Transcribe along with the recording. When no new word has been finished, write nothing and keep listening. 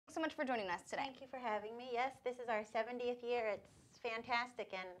so much for joining us today. Thank you for having me. Yes, this is our 70th year. It's fantastic,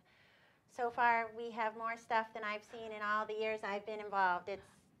 and so far we have more stuff than I've seen in all the years I've been involved.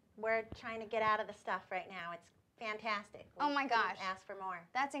 We're trying to get out of the stuff right now. It's fantastic. Oh my gosh. Ask for more.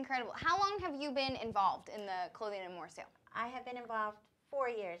 That's incredible. How long have you been involved in the Clothing and More sale? I have been involved 4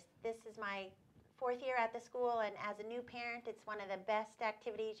 years. This is my 4th year at the school, and as a new parent, it's one of the best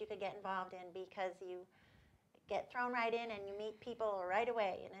activities you could get involved in because you get thrown right in and you meet people right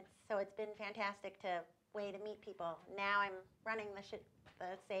away, and it's been fantastic way to meet people. Now I'm running the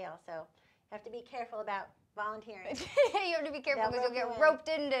sale, so you have to be careful about volunteering. You have to be careful because you'll get roped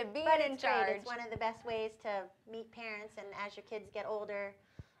into being in charge. Great. It's one of the best ways to meet parents, and as your kids get older,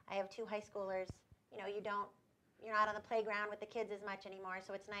 I have 2 high schoolers. You know, you're not on the playground with the kids as much anymore,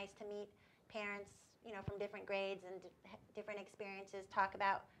 so it's nice to meet parents, you know, from different grades and different experiences, talk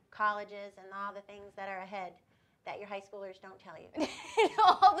about colleges and all the things that are ahead that your high schoolers don't tell you.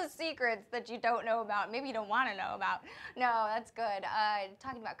 All the secrets that you don't know about, maybe you don't want to know about. No, that's good.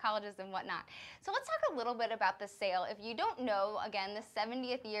 Talking about colleges and whatnot. So let's talk a little bit about the sale. If you don't know, again, the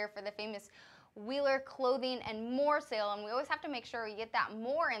 70th year for the famous Wheeler Clothing and More sale, and we always have to make sure we get that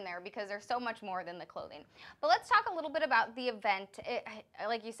more in there because there's so much more than the clothing. But let's talk a little bit about the event.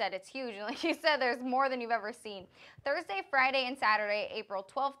 Like you said, it's huge, and like you said, there's more than you've ever seen. Thursday, Friday, and Saturday, April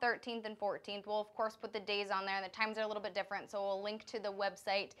 12th, 13th, and 14th. We'll, of course, put the days on there, and the times are a little bit different, so we'll link to the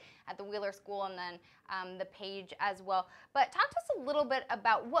website at the Wheeler School and then the page as well. But talk to us a little bit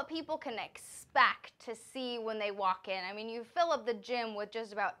about what people can expect to see when they walk in. I mean, you fill up the gym with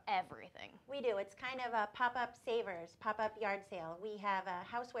just about everything. We do. It's kind of a pop-up savers, pop-up yard sale. We have a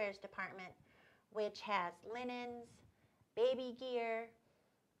housewares department which has linens, baby gear,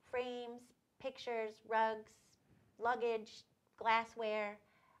 frames, pictures, rugs, luggage, glassware.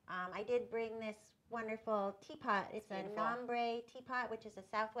 I did bring this wonderful teapot. It's a Nombre teapot, which is a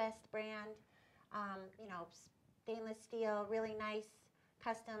Southwest brand. You know, stainless steel, really nice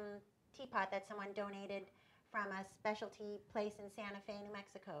custom teapot that someone donated from a specialty place in Santa Fe, New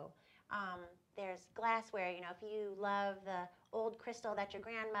Mexico. There's glassware, you know, if you love the old crystal that your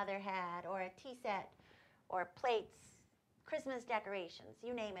grandmother had, or a tea set, or plates, Christmas decorations,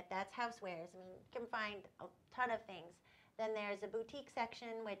 you name it, that's housewares. I mean, you can find a ton of things. Then there's a boutique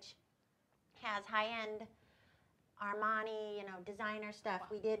section which has high-end Armani, you know, designer stuff.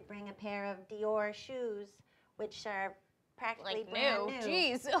 We did bring a pair of Dior shoes, which are practically like brand new.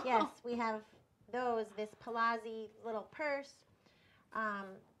 Jeez. Yes, we have those. This Palazzi little purse.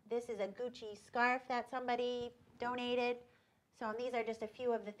 This is a Gucci scarf that somebody donated. So these are just a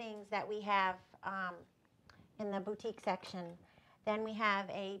few of the things that we have in the boutique section. Then we have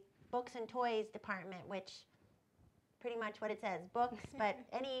a books and toys department, which pretty much what it says, books, but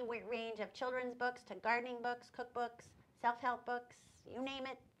any range of children's books to gardening books, cookbooks, self-help books, you name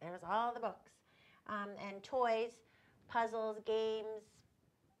it, there's all the books. And toys, puzzles, games,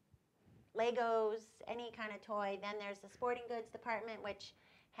 Legos, any kind of toy. Then there's the sporting goods department, which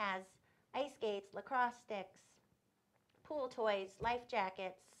has ice skates, lacrosse sticks, pool toys, life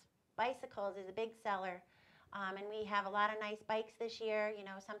jackets, bicycles is a big seller. And we have a lot of nice bikes this year. You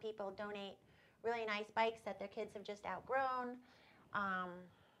know, some people donate really nice bikes that their kids have just outgrown.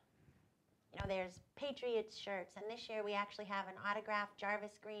 You know, there's Patriots shirts, and this year we actually have an autographed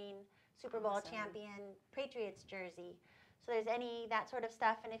Jarvis Green Super Bowl champion Patriots jersey. So there's that sort of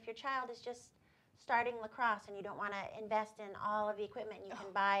stuff, and if your child is just starting lacrosse and you don't want to invest in all of the equipment, you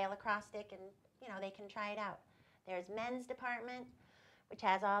can buy a lacrosse stick and, you know, they can try it out. There's men's department, which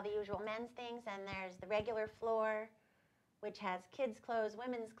has all the usual men's things, and there's the regular floor, which has kids' clothes,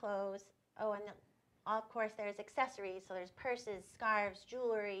 women's clothes. Oh, and of course there's accessories, so there's purses, scarves,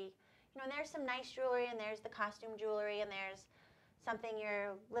 jewelry. You know, and there's some nice jewelry, and there's the costume jewelry, and there's something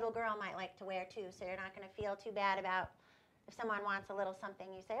your little girl might like to wear too, so you're not going to feel too bad about if someone wants a little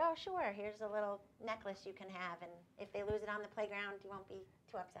something, you say, oh, sure, here's a little necklace you can have, and if they lose it on the playground, you won't be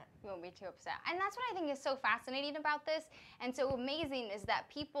too upset. You won't be too upset. And that's what I think is so fascinating about this and so amazing is that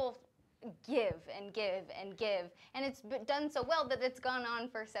people give and give and give, and it's done so well that it's gone on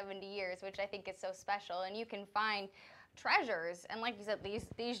for 70 years, which I think is so special, and you can find treasures, and like you said,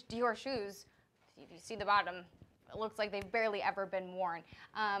 these Dior shoes, if you see the bottom, it looks like they've barely ever been worn.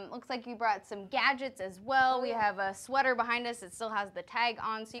 Looks like you brought some gadgets as well. We have a sweater behind us that still has the tag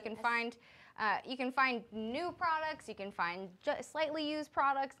on, so you can find new products, you can find slightly used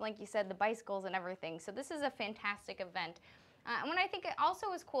products, like you said, the bicycles and everything. So this is a fantastic event. And what I think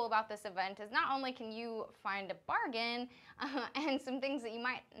also is cool about this event is not only can you find a bargain and some things that you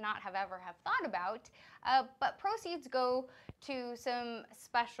might not have ever have thought about, but proceeds go to some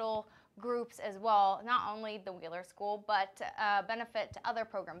special groups as well, not only the Wheeler School, but benefit to other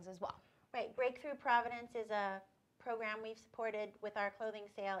programs as well. Right. Breakthrough Providence is a program we've supported with our clothing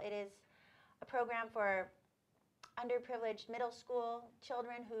sale. It is a program for underprivileged middle school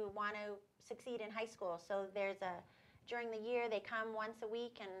children who want to succeed in high school. So during the year they come once a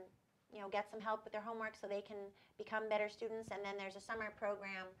week and get some help with their homework so they can become better students. And then there's a summer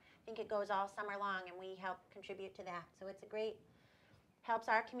program. I think it goes all summer long, and we help contribute to that. So it's a great, helps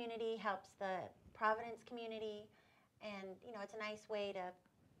our community, helps the Providence community, and it's a nice way to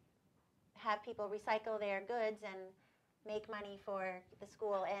have people recycle their goods and make money for the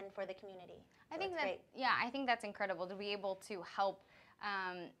school and for the community. I think I think that's incredible to be able to help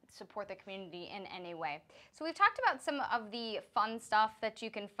support the community in any way. So we've talked about some of the fun stuff that you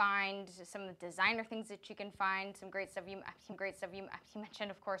can find, some of the designer things that you can find, some great stuff. You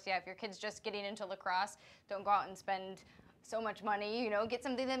mentioned, of course, if your kid's just getting into lacrosse, don't go out and spend so much money. Get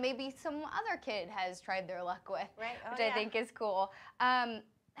something that maybe some other kid has tried their luck with, right? Which I think is cool.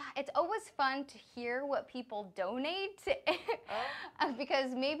 It's always fun to hear what people donate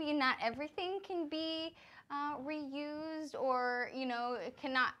because maybe not everything can be reused or it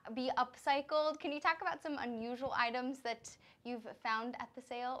cannot be upcycled. Can you talk about some unusual items that you've found at the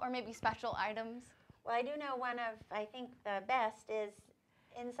sale, or maybe special items? Well, I do know one of, I think the best is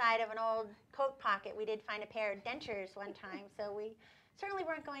inside of an old coat pocket. We did find a pair of dentures one time, so we certainly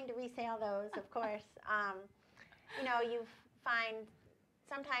weren't going to resale those, of course. You find,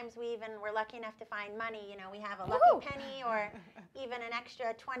 sometimes we're lucky enough to find money. We have a lucky penny or even an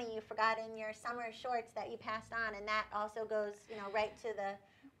extra 20 you forgot in your summer shorts that you passed on, and that also goes, right to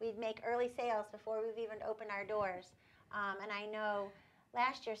we'd make early sales before we've even opened our doors. And I know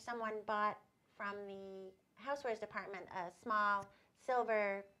last year someone bought from the housewares department a small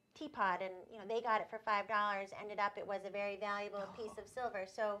silver teapot, and they got it for $5. Ended up it was a very valuable piece of silver.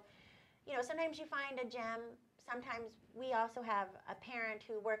 So, sometimes you find a gem. Sometimes we also have a parent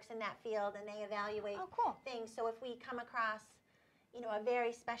who works in that field, and they evaluate things. So if we come across, a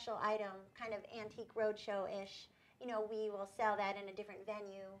very special item, kind of antique roadshow-ish, we will sell that in a different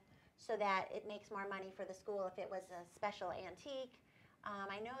venue so that it makes more money for the school if it was a special antique.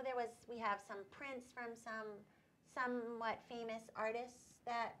 I know we have some prints from some somewhat famous artists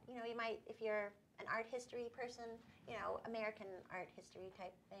that, you might, if you're an art history person, American art history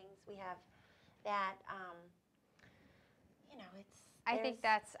type things. We have that. I think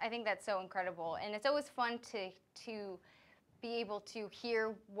that's so incredible, and it's always fun to be able to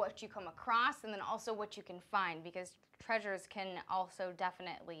hear what you come across, and then also what you can find, because treasures can also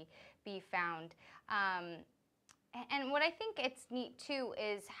definitely be found. And what I think it's neat too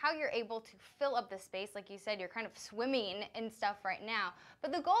is how you're able to fill up the space. Like you said, you're kind of swimming in stuff right now,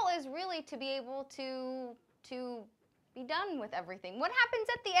 but the goal is really to be able to be done with everything. What happens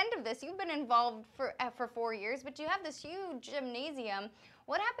at the end of this? You've been involved for 4 years, but you have this huge gymnasium.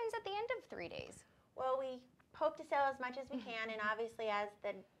 What happens at the end of 3 days? Well, we hope to sell as much as we can, and obviously as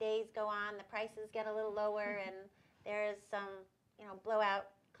the days go on, the prices get a little lower, and there's some, blowout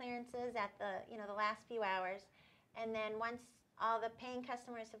clearances at the last few hours. And then once all the paying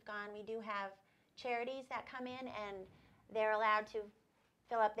customers have gone, we do have charities that come in, and they're allowed to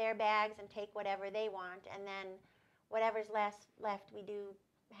fill up their bags and take whatever they want. And then whatever's left, we do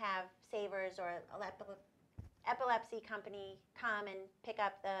have savers or epilepsy company come and pick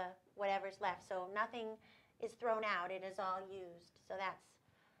up whatever's left. So nothing is thrown out. It is all used. So that's,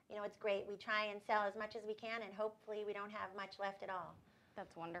 it's great. We try and sell as much as we can, and hopefully we don't have much left at all.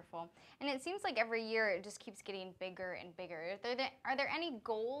 That's wonderful. And it seems like every year it just keeps getting bigger and bigger. Are there any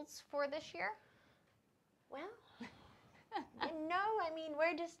goals for this year? Well, no. I mean,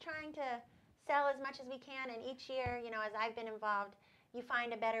 we're just trying to sell as much as we can, and each year, as I've been involved, you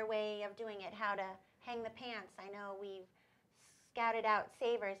find a better way of doing it, how to hang the pants. I know we've scouted out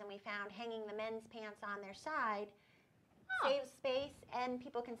savers, and we found hanging the men's pants on their side saves space, and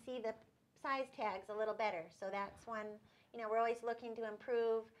people can see the size tags a little better. So that's one. We're always looking to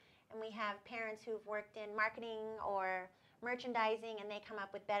improve, and we have parents who've worked in marketing or merchandising, and they come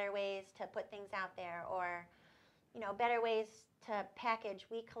up with better ways to put things out there, or, better ways to package.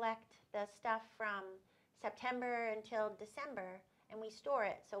 We collect the stuff from September until December, and we store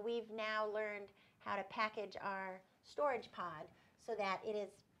it. So we've now learned how to package our storage pod so that it is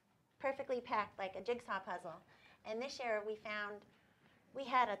perfectly packed like a jigsaw puzzle. And this year we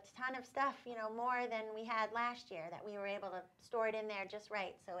had a ton of stuff, more than we had last year, that we were able to store it in there just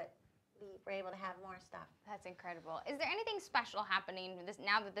right, so we were able to have more stuff. That's incredible. Is there anything special happening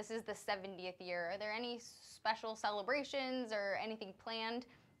now that this is the 70th year? Are there any special celebrations or anything planned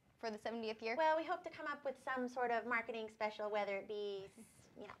for the 70th year? Well, we hope to come up with some sort of marketing special, whether it be,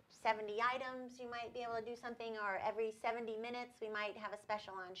 70 items, you might be able to do something, or every 70 minutes we might have a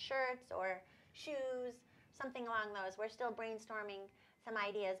special on shirts or shoes, something along those. We're still brainstorming some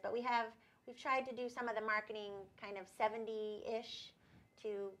ideas, but we've tried to do some of the marketing kind of 70-ish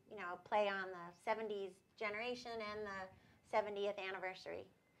to, play on the 70s generation and the 70th anniversary.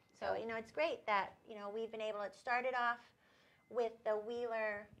 So, it's great that, we've been able, it started off with the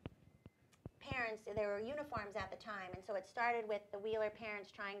Wheeler parents. There were uniforms at the time, and so it started with the Wheeler parents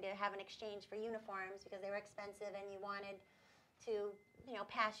trying to have an exchange for uniforms because they were expensive and you wanted to,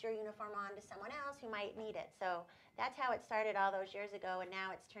 pass your uniform on to someone else who might need it. So that's how it started all those years ago, and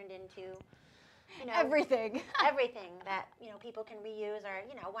now it's turned into, everything. everything that, people can reuse, or,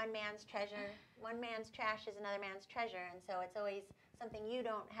 one man's trash is another man's treasure, and so it's always something you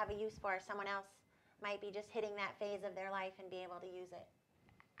don't have a use for. Someone else might be just hitting that phase of their life and be able to use it.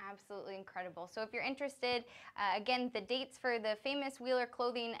 Absolutely incredible. So if you're interested, again, the dates for the famous Wheeler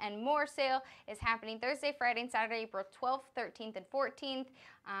Clothing and More sale is happening Thursday, Friday, and Saturday, April 12th, 13th, and 14th.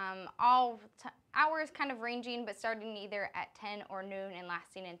 Hours kind of ranging, but starting either at 10 or noon and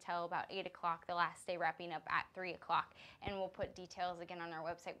lasting until about 8 o'clock, the last day wrapping up at 3 o'clock. And we'll put details again on our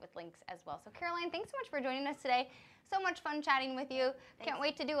website with links as well. So Caroline, thanks so much for joining us today. So much fun chatting with you. Thanks. Can't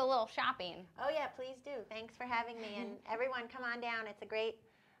wait to do a little shopping. Oh yeah, please do. Thanks for having me. And everyone, come on down. It's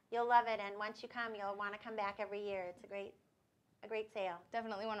you'll love it. And once you come, you'll want to come back every year. It's a great sale.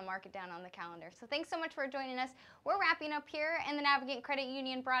 Definitely want to mark it down on the calendar. So thanks so much for joining us. We're wrapping up here in the Navigant Credit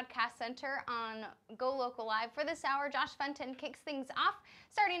Union Broadcast Center on GoLocal Live. For this hour, Josh Fenton kicks things off,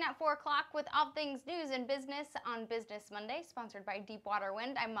 starting at 4 o'clock with all things news and business on Business Monday, sponsored by Deepwater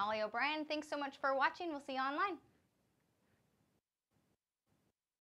Wind. I'm Molly O'Brien. Thanks so much for watching. We'll see you online.